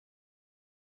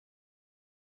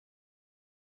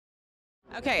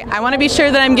Okay, I want to be sure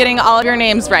that I'm getting all of your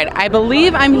names right. I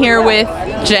believe I'm here with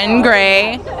Jen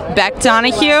Gray, Beck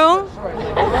Donahue,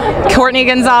 Courtney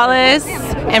Gonzalez,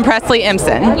 and Presley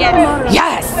Imson. Yes.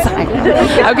 Yes!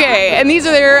 Okay, and these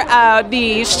are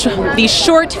the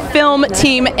short film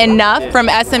team Enough from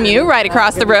SMU right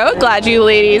across the road. Glad you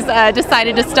ladies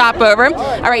decided to stop over.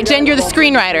 All right, Jen, you're the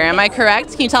screenwriter, am I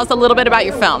correct? Can you tell us a little bit about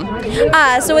your film?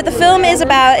 So what the film is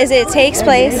about is it takes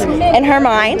place in her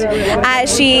mind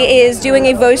as she is doing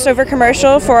a voiceover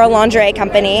commercial for a lingerie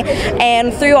company,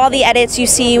 and through all the edits you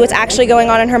see what's actually going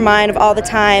on in her mind of all the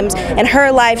times. In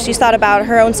her life she's thought about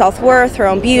her own self-worth, her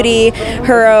own beauty,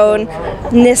 her own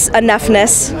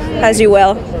enoughness, as you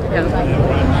will.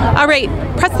 All right,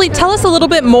 Presley, tell us a little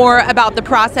bit more about the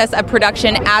process of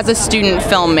production as a student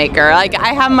filmmaker. Like,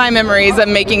 I have my memories of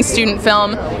making student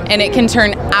film, and it can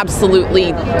turn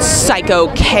absolutely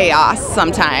psycho chaos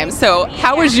sometimes. So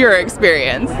how was your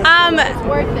experience?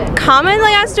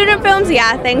 Commonly on student films,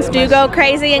 yeah, things do go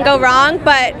crazy and go wrong,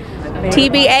 but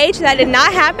TBH, that did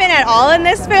not happen at all in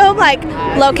this film. Like,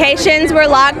 locations were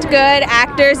locked good,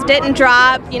 actors didn't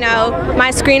drop, you know, my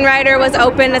screenwriter was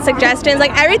open to suggestions,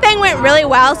 like everything went really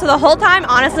well. So the whole time,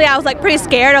 honestly, I was like pretty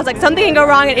scared. I was like, something can go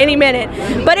wrong at any minute,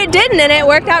 but it didn't, and it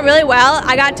worked out really well.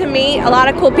 I got to meet a lot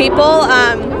of cool people,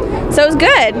 so it was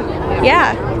good,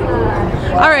 yeah.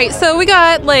 All right, so we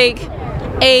got like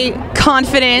a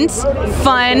confident,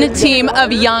 fun team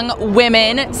of young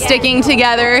women sticking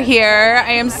together here.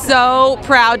 I am so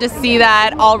proud to see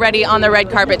that already on the red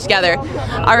carpet together.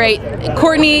 All right,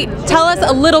 Courtney, tell us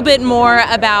a little bit more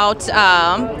about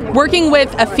working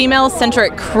with a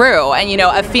female-centric crew and, you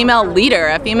know, a female leader,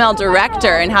 a female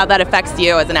director, and how that affects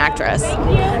you as an actress.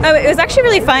 It was actually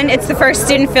really fun. It's the first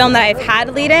student film that I've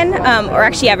had lead in, or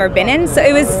actually ever been in, so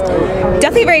it was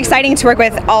definitely very exciting to work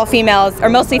with all females, or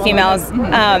mostly females,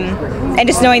 and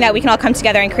just knowing that we can all come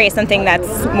together and create something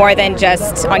that's more than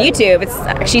just on YouTube. It's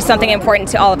actually something important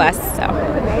to all of us,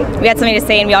 so we had something to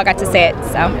say and we all got to say it,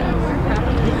 so.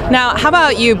 Now, how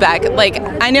about you, Beck? Like,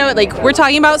 I know, like, we're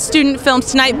talking about student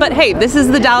films tonight, but hey, this is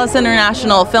the Dallas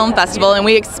International Film Festival, and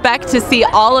we expect to see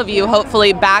all of you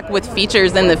hopefully back with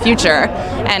features in the future,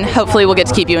 and hopefully we'll get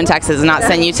to keep you in Texas and not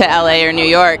send you to LA or New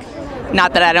York.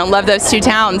 Not that I don't love those two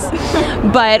towns,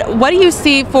 but what do you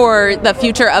see for the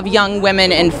future of young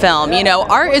women in film? You know,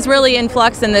 art is really in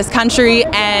flux in this country,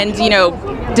 and, you know,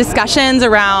 discussions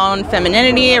around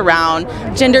femininity, around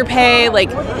gender pay,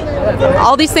 like,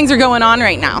 all these things are going on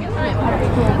right now.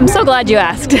 I'm so glad you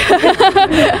asked.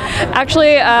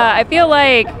 Actually, I feel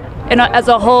like as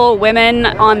a whole, women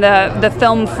on the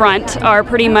film front are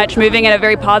pretty much moving in a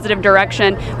very positive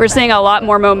direction. We're seeing a lot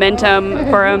more momentum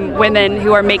from women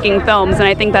who are making films, and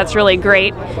I think that's really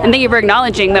great. And thank you for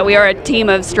acknowledging that we are a team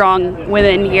of strong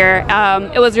women here.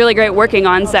 It was really great working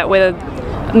on set with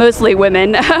mostly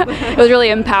women. It was really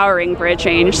empowering for a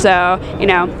change, so, you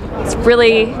know, it's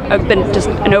really been just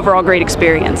an overall great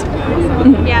experience.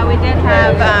 Yeah, we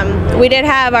did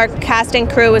have our casting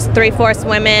crew was 3/4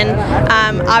 women.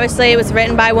 Obviously, it was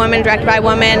written by women, directed by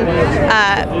women.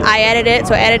 I edited it,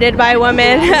 so edited by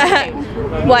women.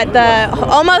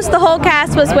 Almost the whole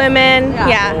cast was women.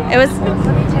 Yeah, it was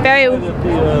very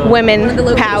women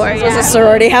power. It was a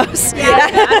sorority house. Yeah,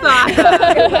 that's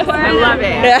awesome. I love it.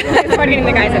 Yeah. It's hard getting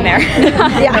the guys in there.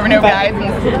 Yeah. There were no guys.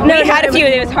 No, we had a few.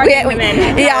 It was hard getting them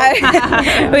in.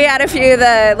 Yeah, we had a few of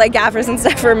the like gaffers and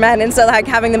stuff for men, and so like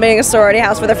having them being a sorority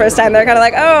house for the first time, they're kind of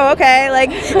like, oh, okay, like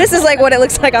this is like what it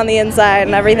looks like on the inside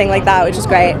and everything like that, which is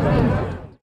great.